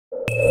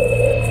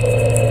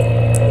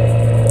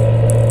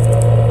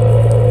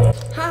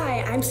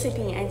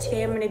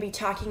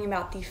talking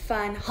about the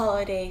fun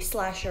holiday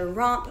slasher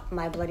romp,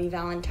 My Bloody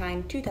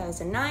Valentine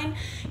 2009,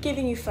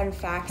 giving you fun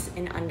facts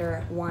in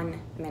under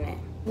 1 minute.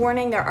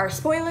 Warning, there are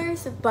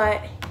spoilers,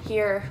 but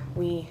here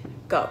we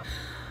go.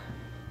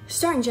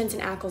 Starring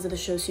Jensen Ackles of the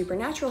show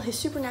Supernatural, his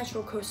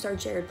Supernatural co-star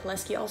Jared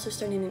Padalecki also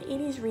starred in an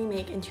 80s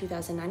remake in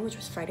 2009, which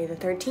was Friday the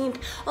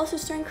 13th, also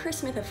starring Chris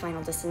Smith of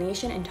Final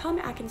Destination, and Tom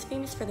Atkins,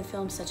 famous for the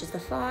films such as The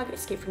Fog,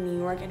 Escape from New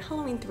York, and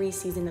Halloween 3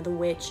 Season of the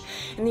Witch.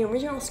 In the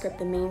original script,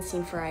 the main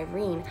scene for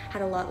Irene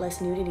had a lot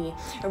less nudity.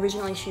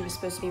 Originally, she was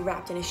supposed to be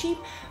wrapped in a sheet,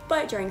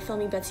 but during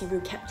filming, Betsy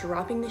Rue kept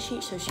dropping the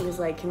sheet, so she was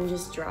like, can we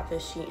just drop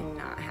this sheet and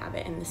not have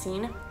it in the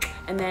scene?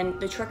 And then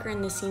the trucker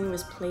in the scene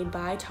was played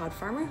by Todd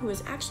Farmer, who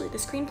was actually the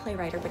screenplay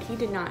writer, but he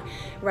did not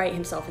write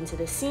himself into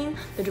this scene.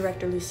 The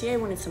director, Lucier,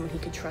 wanted someone he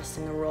could trust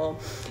in the role.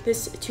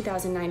 This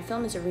 2009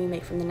 film is a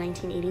remake from the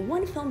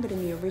 1981 film, but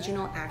in the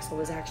original, Axel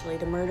was actually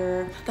the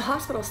murderer. The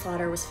hospital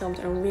slaughter was filmed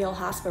in a real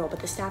hospital, but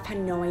the staff had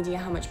no idea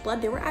how much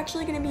blood they were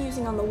actually going to be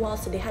using on the wall,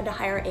 so they had to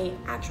hire an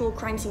actual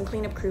crime scene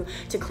cleanup crew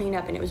to clean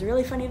up, and it was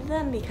really funny to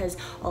them because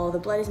all the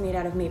blood is made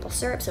out of maple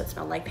syrup, so it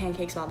smelled like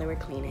pancakes while they were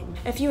cleaning.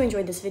 If you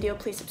enjoyed this video,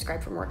 please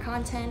subscribe for more content,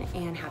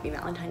 and happy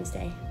Valentine's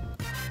Day.